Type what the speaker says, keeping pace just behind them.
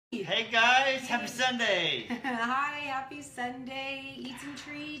Hey guys, happy Sunday! Hi, happy Sunday. Eat some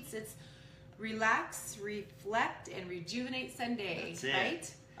treats. It's relax, reflect, and rejuvenate Sunday. That's it.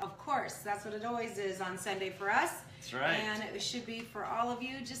 Right? Of course, that's what it always is on Sunday for us. That's right. And it should be for all of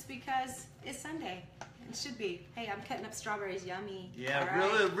you just because it's Sunday. It should be. Hey, I'm cutting up strawberries. Yummy. Yeah, All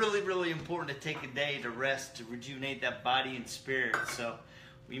right. really important to take a day to rest, to rejuvenate that body and spirit. So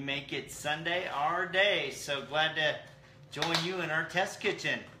we make it Sunday our day. So glad to join you in our test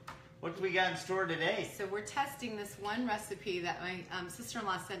kitchen. What do we got in store today? So we're testing this one recipe that my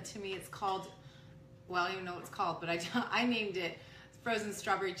sister-in-law sent to me. It's called, well, I don't even know what it's called, but I named it Frozen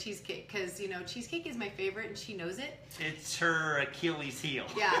Strawberry Cheesecake because, you know, cheesecake is my favorite and she knows it. It's her Achilles heel.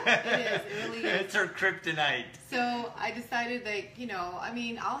 Yeah, it is. It really is. It's her kryptonite. So I decided, like, you know, I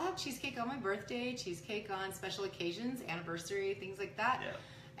mean, I'll have cheesecake on my birthday, cheesecake on special occasions, anniversary, things like that. Yeah.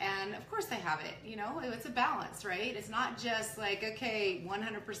 And of course I have it, you know, it's a balance, right? It's not just like, okay,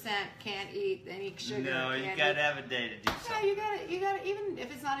 100% can't eat any sugar. No, you gotta have a day to do something. Yeah, you gotta, even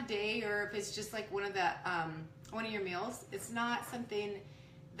if it's not a day or if it's just like one of your meals, it's not something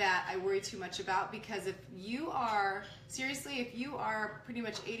that I worry too much about because if you are, seriously, if you are pretty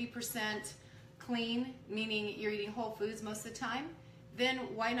much 80% clean, meaning you're eating whole foods most of the time, then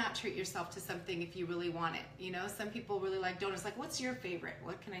why not treat yourself to something if you really want it? You know, some people really like donuts. Like, what's your favorite?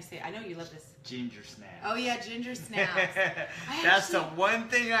 What can I say? I know you love this. Ginger snaps. Oh yeah, ginger snaps. That's the one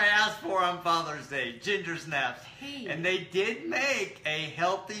thing I asked for on Father's Day, ginger snaps. Hey. And they did make a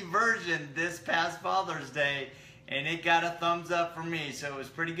healthy version this past Father's Day, and it got a thumbs up from me, so it was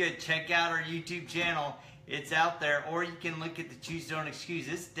pretty good. Check out our YouTube channel. It's out there, or you can look at the Choose Don't Excuse.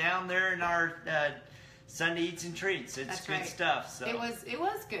 It's down there in our Sunday Eats and Treats. It's That's good right. stuff. So it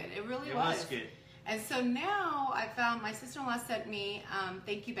was good. It really was. It was good. And so now I found, my sister-in-law sent me,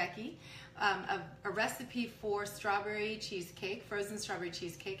 thank you, Becky, a recipe for strawberry cheesecake, frozen strawberry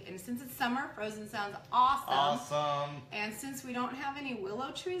cheesecake. And since it's summer, frozen sounds awesome. Awesome. And since we don't have any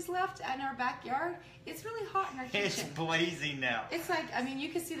willow trees left in our backyard, it's really hot in our kitchen. It's blazing now. It's like, I mean, you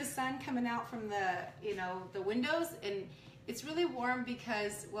can see the sun coming out from the, you know, the windows, and it's really warm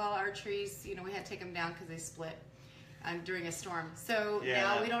because, well, our trees, you know, we had to take them down because they split during a storm. So yeah,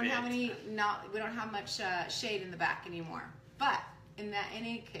 now we don't have we don't have much shade in the back anymore. But in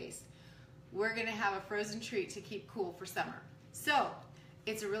any case, we're gonna have a frozen treat to keep cool for summer. So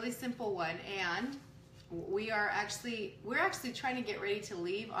it's a really simple one, and we're actually trying to get ready to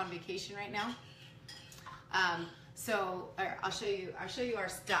leave on vacation right now. So I'll show you our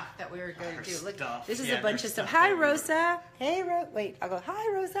stuff that we were going to do. Look, this is a bunch of stuff. Hi, Rosa. Hey, wait, I'll go,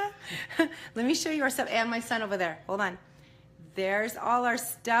 hi, Rosa. Let me show you our stuff, and my son over there. Hold on. There's all our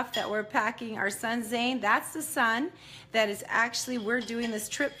stuff that we're packing. Our son, Zane, that's the son that is actually, we're doing this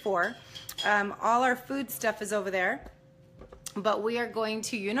trip for. All our food stuff is over there. But we are going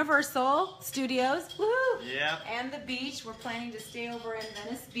to Universal Studios, woohoo! Yeah. And the beach. We're planning to stay over in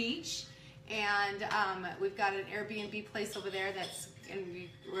Venice Beach. And we've got an Airbnb place over there and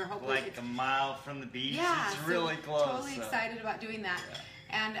we're hoping like a mile from the beach. Yeah, it's really close. Totally excited about doing that.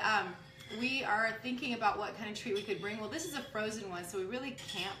 Yeah. And we are thinking about what kind of treat we could bring. Well, this is a frozen one, so we really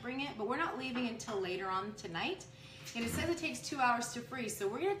can't bring it, but we're not leaving until later on tonight. And it says it takes 2 hours to freeze, so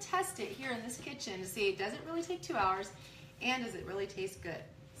we're gonna test it here in this kitchen to see, does it really take 2 hours, and does it really taste good?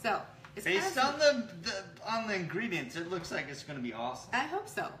 So, it's based on the ingredients, it looks like it's going to be awesome. I hope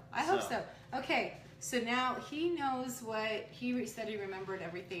so. I hope so. Okay, so now he knows what he said. He remembered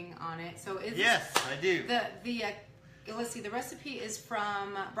everything on it. So yes, I do. Let's see. The recipe is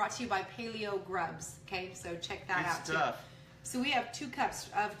brought to you by Paleo Grubs. Okay, so check that out. Good stuff. So we have 2 cups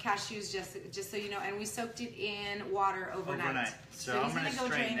of cashews, just so you know, and we soaked it in water overnight. So he's gonna go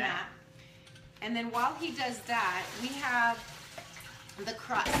drain that. And then while he does that, we have the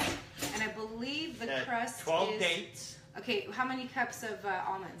crust, and I believe the crust 12 dates. Okay, how many cups of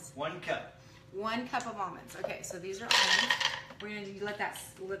almonds? 1 cup. 1 cup of almonds. Okay, so these are almonds. We're gonna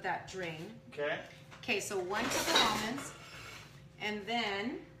let that drain. Okay. Okay, so 1 cup of almonds, and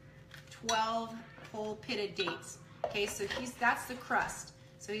then 12 whole pitted dates. Okay, so that's the crust.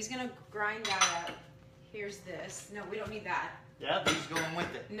 So he's gonna grind that up. Here's this. No, we don't need that. Yeah, he's going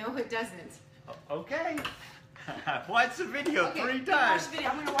with it. No, it doesn't. Okay. Watch the video 3 times. Watch the video.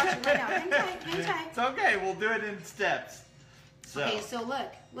 I'm gonna watch it right now. Hang tight. It's okay. We'll do it in steps. So. Okay, so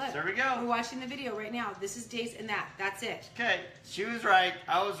look. There we go. We're watching the video right now. This is dates and that's it. Okay, she was right.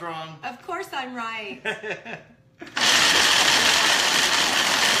 I was wrong. Of course I'm right.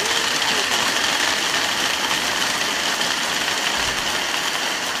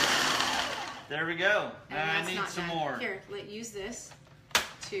 There we go. And I need some more. Here, use this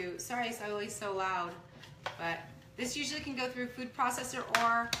to. Sorry, it's always so loud, but This usually can go through food processor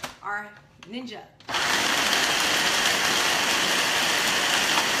or our Ninja.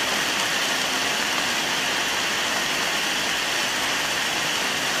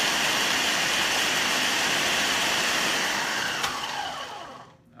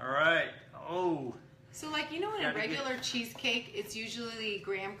 So like, you know, in a regular cheesecake, it's usually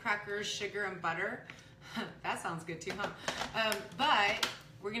graham crackers, sugar, and butter. That sounds good too, huh? But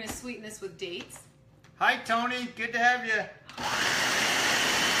we're gonna sweeten this with dates. Hi, Tony. Good to have you.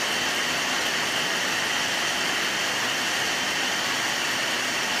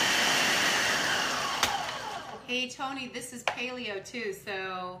 Hey, Tony, this is paleo too,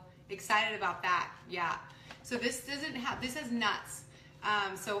 so excited about that. Yeah. So this has nuts.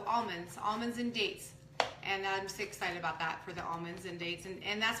 So almonds and dates. And I'm just excited about that for the almonds and dates.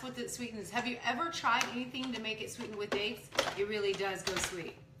 And that's what the sweetens. Have you ever tried anything to make it sweeten with dates? It really does go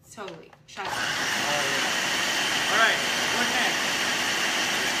sweet. Totally. Try it. Oh, yeah. All right, what next?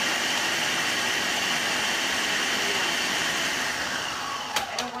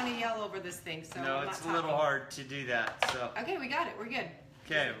 I don't want to yell over this thing, so no, it's a little hard to do that. So. Okay, we got it. We're good.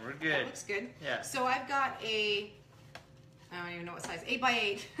 Okay, we're good. That looks good. Yeah. So I've got a, I don't even know what size, 8x8.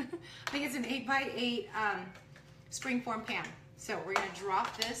 I think it's an 8x8 springform pan. So we're gonna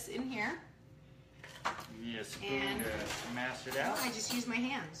drop this in here. Yes, spoon to mash it out. I just use my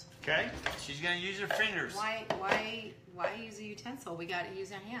hands. Okay, she's gonna use her fingers. Why use a utensil? We gotta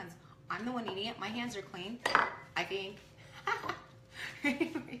use our hands. I'm the one eating it. My hands are clean, I think.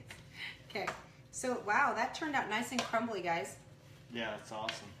 Okay, so wow, that turned out nice and crumbly, guys. Yeah, it's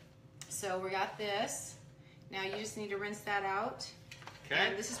awesome. So we got this. Now you just need to rinse that out. Okay.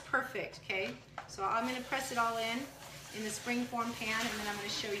 And this is perfect, okay? So I'm gonna press it all in the springform pan, and then I'm gonna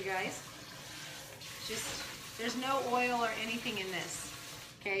show you guys. There's no oil or anything in this,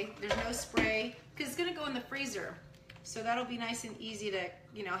 okay? There's no spray, because it's gonna go in the freezer. So that'll be nice and easy to,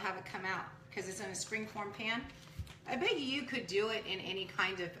 you know, have it come out, because it's in a springform pan. I bet you could do it in any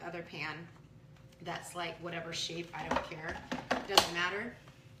kind of other pan that's like whatever shape, I don't care. It doesn't matter.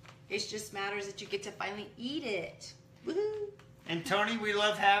 It just matters that you get to finally eat it. Woohoo! And Tony, we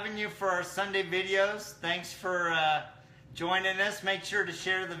love having you for our Sunday videos. Thanks for joining us. Make sure to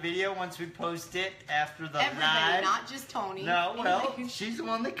share the video once we post it after the Everybody, live. not just Tony. No, well, she's the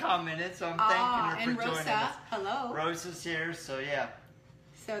one that commented, so I'm thanking her and for Rosa, joining us. hello. Rosa's here, so yeah.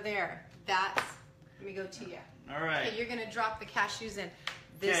 So there, let me go to you. All right. Okay, you're gonna drop the cashews in.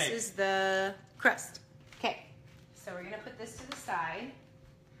 This Okay. is the crust. Okay, so we're gonna put this to the side.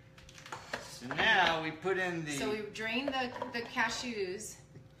 So now we put in the... So we drain the cashews.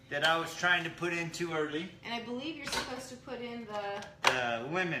 That I was trying to put in too early. And I believe you're supposed to put in the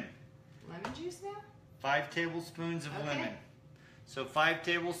lemon. Lemon juice now? 5 tablespoons of lemon. So 5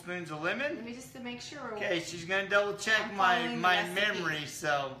 tablespoons of lemon. Let me just to make sure. Okay, she's gonna double check my memory,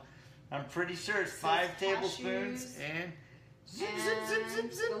 so I'm pretty sure it's 5 tablespoons and zip, zip, zip,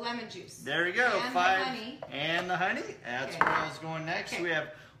 zip, zip. The lemon juice. There we go. And 5 the honey. And the honey. That's Okay. where I was going next. Okay. We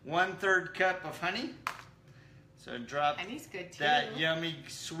have 1/3 cup of honey. So drop Honey's good too. that yummy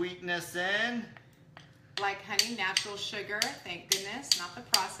sweetness in. Like honey, natural sugar, thank goodness, not the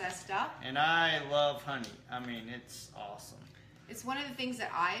processed stuff. And I love honey. I mean, it's awesome. It's one of the things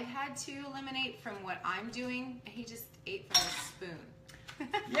that I've had to eliminate from what I'm doing. He just ate from a spoon.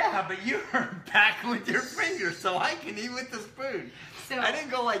 Yeah, but you were back with your finger, so I can eat with the spoon. So I didn't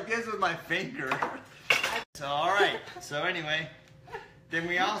go like this with my finger. So, all right. So anyway, then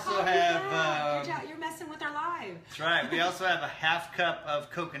we also have... you're messing with our live. That's right. We also have a 1/2 cup of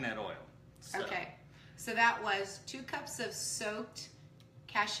coconut oil. So. Okay. So that was 2 cups of soaked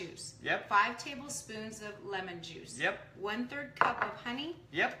cashews. Yep. 5 tablespoons of lemon juice. Yep. 1/3 cup of honey.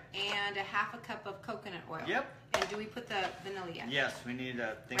 Yep. And a 1/2 cup of coconut oil. Yep. And do we put the vanilla yet? Yes, we need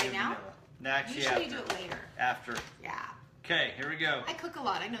a thing right of now? vanilla. No, actually, Usually after. do it later. After. Yeah. Okay, here we go. I cook a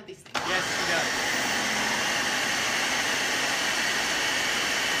lot. I know these things. Yes, she does.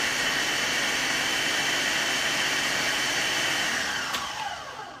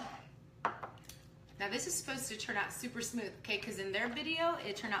 Now this is supposed to turn out super smooth, okay? Because in their video,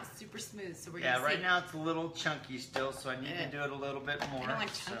 it turned out super smooth. So we're gonna see. Right now it's a little chunky still, so I need to do it a little bit more. I don't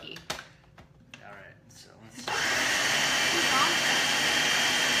want chunky. All right, so let's. Who's on?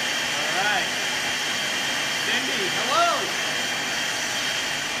 All right, Cindy, hello.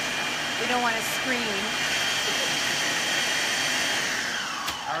 We don't want to scream.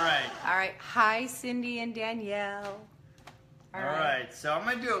 All right. All right. Hi, Cindy and Danielle. All right, so I'm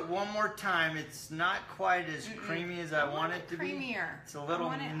gonna do it one more time. It's not quite as creamy as I want it to be. Creamier. It's a little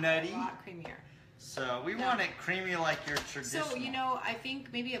I want it nutty. A lot creamier. So we want it creamy like your traditional. So, you know, I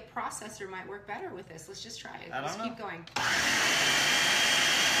think maybe a processor might work better with this. Let's just try it. Let's keep going.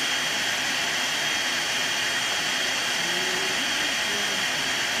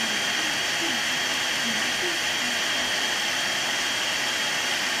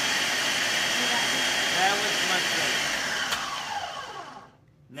 That was much better.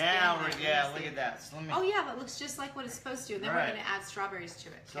 Now look at that. So oh yeah, it looks just like what it's supposed to. And then we're going to add strawberries to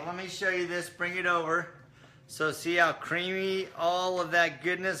it. So let me show you this. Bring it over. So see how creamy all of that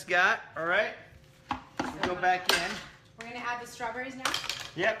goodness got. All right. Go back in. We're going to add the strawberries now.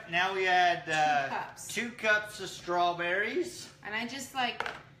 Yep. Now we add 2 cups of strawberries. And I just like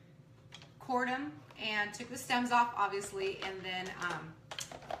cored them and took the stems off, obviously, and then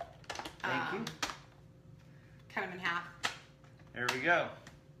Thank you. Cut them in half. There we go.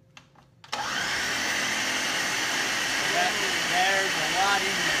 There's a lot in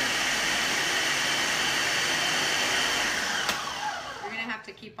there. You're gonna have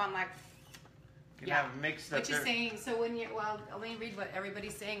to keep on like. Have it mixed up. What you're saying? So when you let me read what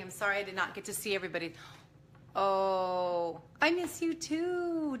everybody's saying. I'm sorry I did not get to see everybody. Oh, I miss you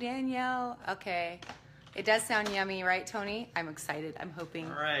too, Danielle. Okay. It does sound yummy, right, Tony? I'm excited. I'm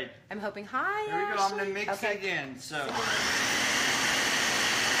hoping. All right. I'm hoping. Hi, Here we go. I'm gonna mix okay. again. So.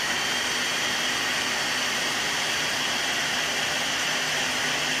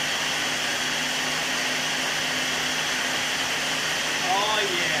 Oh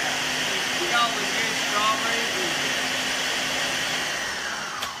yeah. See all the good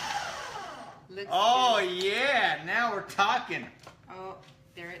strawberries? Oh yeah. Now we're talking. Oh,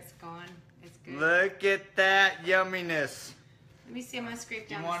 there it's gone. It's good. Look at that yumminess. Let me see. I'm gonna scrape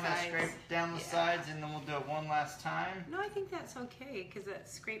down the sides. You want to scrape down the sides, and then we'll do it one last time? No, I think that's okay because that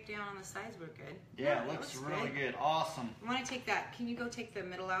scrape down on the sides were good. Yeah, it looks really good. Awesome. I want to take that. Can you go take the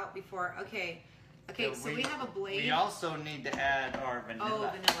middle out before? Okay. Okay, so we have a blade. We also need to add our vanilla. Oh,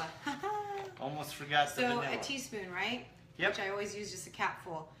 vanilla. Almost forgot the vanilla. So a teaspoon, right? Yep. Which I always use just a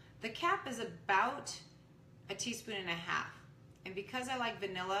capful. The cap is about a teaspoon and a half. And because I like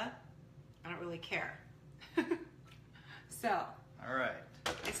vanilla, I don't really care. So. All right.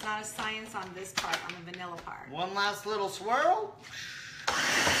 It's not a science on this part, on the vanilla part. One last little swirl.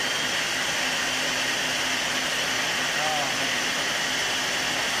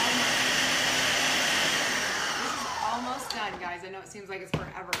 Almost done, guys. I know it seems like it's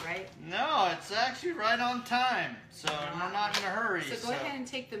forever, right? No, it's actually right on time. So we're not in a hurry. So go ahead and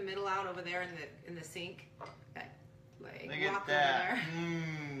take the middle out over there in the sink. Okay. Like, look at that.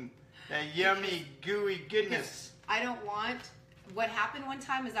 That yummy, gooey goodness. I don't want. What happened one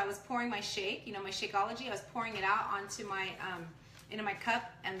time is I was pouring my shake. You know, my Shakeology. I was pouring it out onto my into my cup,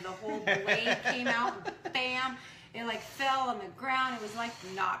 and the whole blade came out. And bam! It like fell on the ground. It was like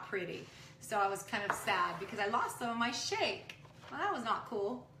not pretty. So I was kind of sad because I lost some of my shake. Well, that was not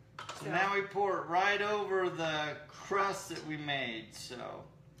cool. So now we pour it right over the crust that we made. So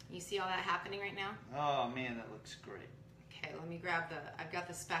you see all that happening right now? Oh man, that looks great. Okay, let me grab I've got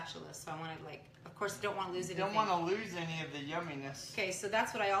the spatula, so I want to of course I don't want to lose anything. Don't want to lose any of the yumminess. Okay, so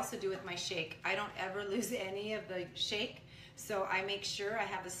that's what I also do with my shake. I don't ever lose any of the shake. So I make sure I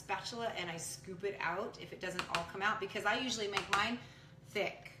have the spatula and I scoop it out if it doesn't all come out because I usually make mine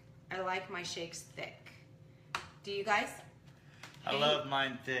thick. I like my shakes thick. Do you guys? I love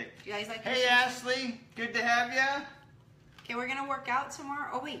mine thick. Do you guys like Hey Ashley, good to have you. Okay, we're gonna work out tomorrow.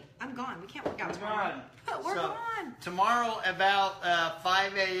 Oh wait, I'm gone. We can't work out tomorrow. We're gone. Tomorrow about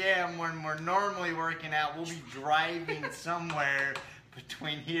 5 a.m. when we're normally working out, we'll be driving somewhere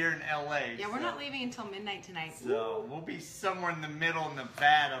between here and LA. Yeah, we're not leaving until midnight tonight. So we'll be somewhere in the middle of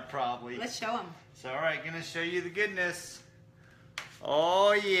Nevada probably. Let's show them. So all right, gonna show you the goodness.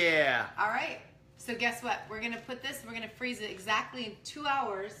 Oh yeah. All right. So guess what? We're gonna put this. We're gonna freeze it exactly in 2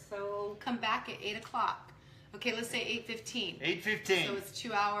 hours. So we'll come back at 8 o'clock. Okay, let's say 8:15. 8:15. So it's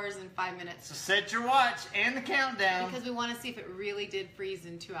 2 hours and 5 minutes. So set your watch and the countdown. Because we want to see if it really did freeze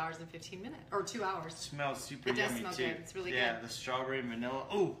in 2 hours and 15 minutes. Or 2 hours. It smells super yummy, yummy smell too. Good. It's really good. Yeah, the strawberry and vanilla.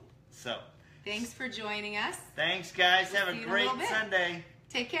 Ooh, so. Thanks for joining us. Thanks, guys. Have a great Sunday.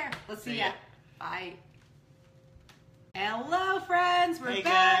 Take care. Let's see ya. Bye. Hello, friends. We're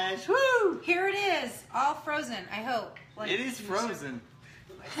back. Guys. Woo! Here it is. All frozen, I hope. It is frozen.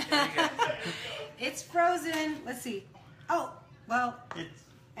 It's frozen. Let's see. Oh, well,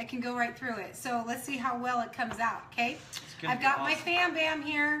 I can go right through it. So let's see how well it comes out, okay? I've got my Fam Bam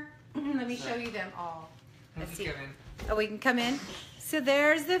here. Let me show you them all. Let's see. Oh, we can come in. So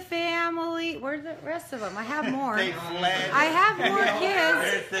there's the family. Where's the rest of them? I have more. They fled. I have more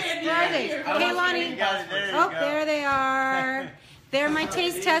kids. Where are they? Okay, Lonnie. Oh, there they are. They're my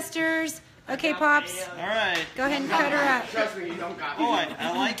taste testers. Okay, Pops. All right. Go ahead and cut her up. Trust me, you don't got me. Oh,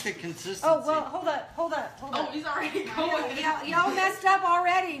 I like the consistency. Oh, well, hold up. Oh, he's already going. Y'all messed up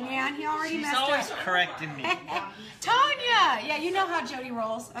already, man. He already She's messed always up. correcting me. Tanya! Yeah, you know how Jody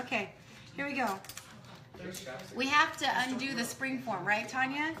rolls. Okay, here we go. We have to undo the springform, right,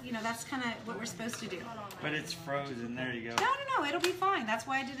 Tanya? You know, that's kind of what we're supposed to do. But it's frozen. There you go. No, it'll be fine. That's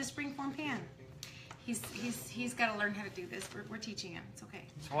why I did a springform pan. He's got to learn how to do this. We're teaching him. It's okay.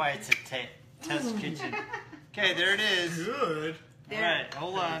 That's why it's a test kitchen. Okay, there it is. Good. All right,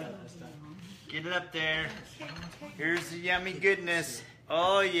 hold on. Get it up there. Here's the yummy goodness.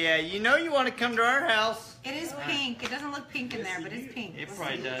 Oh, yeah. You know you want to come to our house. It is pink. It doesn't look pink in there, but it's pink. It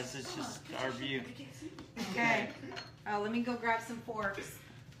probably does. It's just our view. Okay. Oh, let me go grab some forks.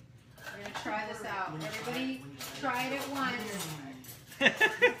 We're going to try this out. Everybody try it at once.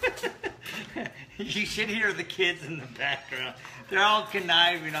 You should hear the kids in the background. They're all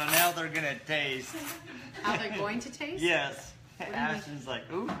conniving on how they're going to taste. How they're going to taste? Yes. Ashton's like,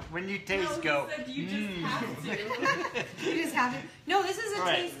 ooh, when you taste, go. You just have to. You just have to. No, this is a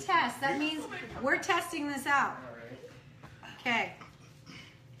Right. taste test. That means we're testing this out. Okay.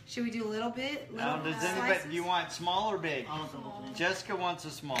 Should we do a little bit? Now, Little does anybody, slices? do you want small or big? Jessica wants a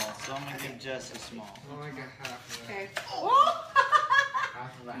small, so I'm going to give Jess a small. I'll like a half of that. Okay.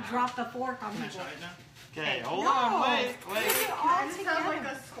 Half of that. Drop the fork on people. Okay, hold No. on, wait. All It sounds together. like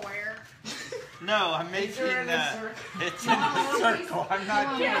a square. No, I'm making, it's in a circle. I'm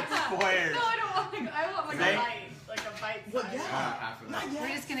not doing squares. No, I want like Right? a bite. Like a bite size. Half of that. We're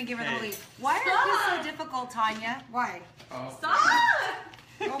just going to give her the Okay. lead. Why are you so difficult, Tanya? Why? Oh. Stop!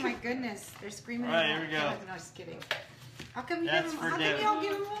 Oh my goodness. They're screaming. All right, at here we me. go. No, just kidding. How come you That's give for them, how come Debbie. you don't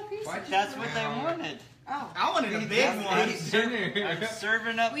give them all pieces? Why'd That's what they wanted. Oh. I wanted a big one. I'm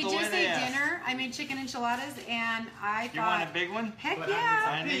serving up We the way just they ate asked. dinner. I made chicken enchiladas, and I You want a thought, big one? heck But yeah.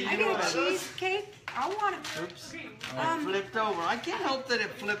 I need I you get a to- cheesecake. I want it. Oops. It flipped over. I can't help that it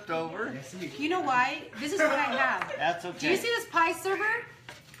flipped over. You know why? This is what I have. That's okay. Do you see this pie server?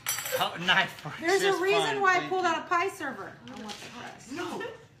 Oh, knife works There's a just reason fine, why I thank pulled you. out a pie server. I want the crust. No.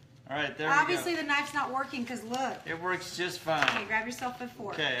 All right, there Obviously, we go. the knife's not working because look. It works just Okay, fine. grab yourself a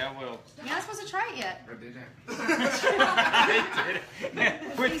fork. Okay, I will. You're not supposed to try it yet. I didn't. I did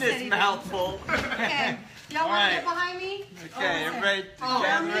it. With He said this he did. mouthful. Okay. Y'all All want to right. get behind me? Okay, everybody Oh,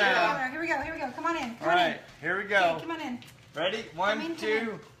 gather around. here we go. Here we go. Come on in. All Come on in. right, here we Okay, go. come on in. Ready? Come One, in,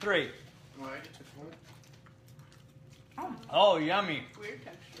 2, 3. Oh, Oh, yummy. Weird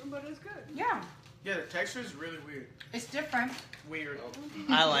texture, but it's good. yeah. Yeah, the texture is really weird. It's different. Weird.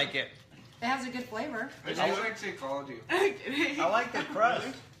 I like it. It has a good flavor. I like Shakeology. I like the crust.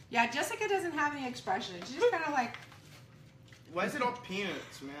 Yeah, Jessica doesn't have any expression. She's just kind of like, Why is it all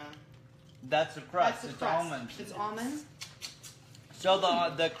peanuts, man? That's the crust. that's the It's crust. almonds. It's almonds. So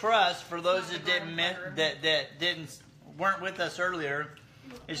the crust, for those that weren't with us earlier,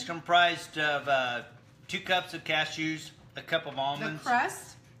 is comprised of 2 cups of cashews, a cup of The almonds.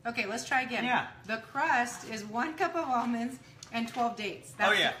 crust. Okay, let's try again. Yeah. The crust is 1 cup of almonds and 12 dates.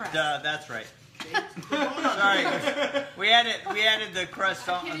 That's Oh yeah, the crust. that's right. Sorry, we added the crust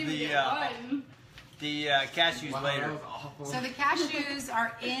on Can't even the get one. cashews later. That was awful. So the cashews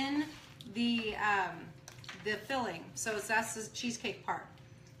are in the filling. So that's the cheesecake part.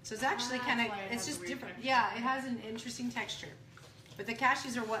 So it's actually Ah, kind of, that's why it it's has a just weird different. texture. Yeah, it has an interesting texture. But the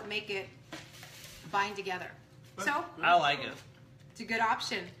cashews are what make it bind together. So I like it. it's a good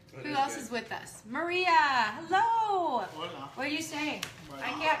option. That Who is else good. is with us? Maria, hello. What are you saying? I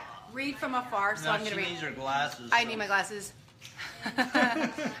can't read from afar, so No, I'm going she to read. needs her glasses. I need my glasses.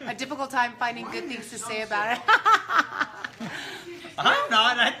 A difficult time finding good things to say about it. I'm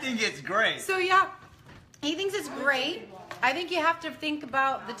not. I think it's great. So yeah, he thinks it's great. I think you have to think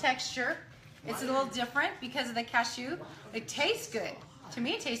about the texture. It's a little different because of the cashew. It tastes good. To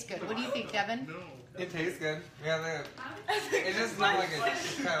me, it tastes good. What do you think, Devin? It tastes good. Yeah, it's just not like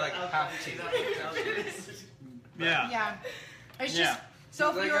it's kind of like half cheesecake. Yeah. Yeah. It's Yeah. just so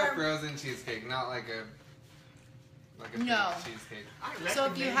It's if like a you're frozen cheesecake, not like a No. baked cheesecake. so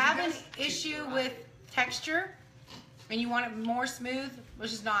if you have an issue with texture and you want it more smooth,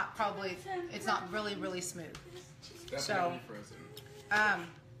 which is not probably it's not really smooth. Definitely frozen.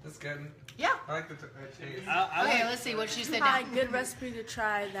 It's good. Yeah. I like the taste. I Okay, like- let's see what she said Hi, now. good recipe to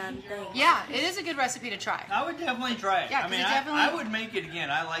try then. Thanks. Yeah, it is a good recipe to try. I would definitely try it. Yeah, I 'cause mean, it I definitely- would make it again.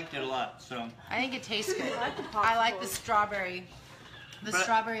 I liked it a lot. So I think it tastes good. like the I like the popsicles. strawberry, the But-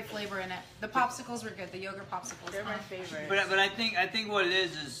 strawberry flavor in it. The popsicles were good. The yogurt popsicles. They're my favorite. But I think what it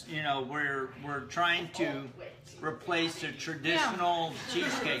is you know we're trying to replace a traditional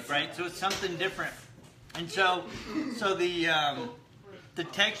cheesecake, right? So it's something different, and so the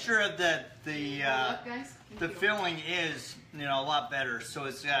texture of the Look, guys. filling is, you know, a lot better. So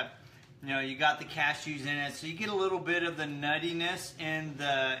it's got, you know, you got the cashews in it, so you get a little bit of the nuttiness in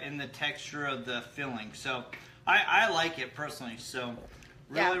the texture of the filling. So I like it personally. So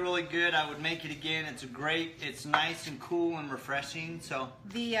really, really good. I would make it again. It's nice and cool and refreshing. So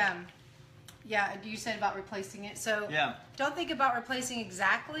the you said about replacing it. So yeah, don't think about replacing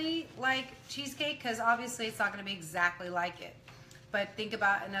exactly like cheesecake, because obviously it's not going to be exactly like it. But think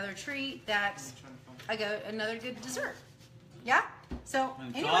about another treat that's another good dessert. Yeah. So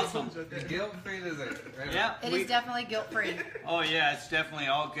it's anyways, awesome. The guilt-free dessert. Right? Yeah, it is definitely guilt-free. Oh yeah, it's definitely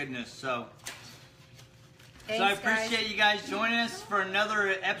all goodness. So. Thanks, So I appreciate you guys joining us for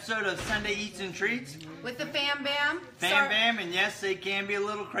another episode of Sunday Eats and Treats. With the Fam Bam. Fam Bam, and yes, they can be a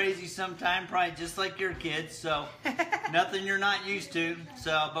little crazy sometimes, probably just like your kids, so nothing you're not used to.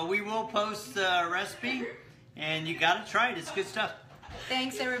 So, but we will post the recipe, and you got to try it. It's good stuff.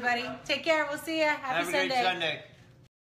 Thanks, everybody. Take care. We'll see you. Happy Have a Sunday. great Sunday.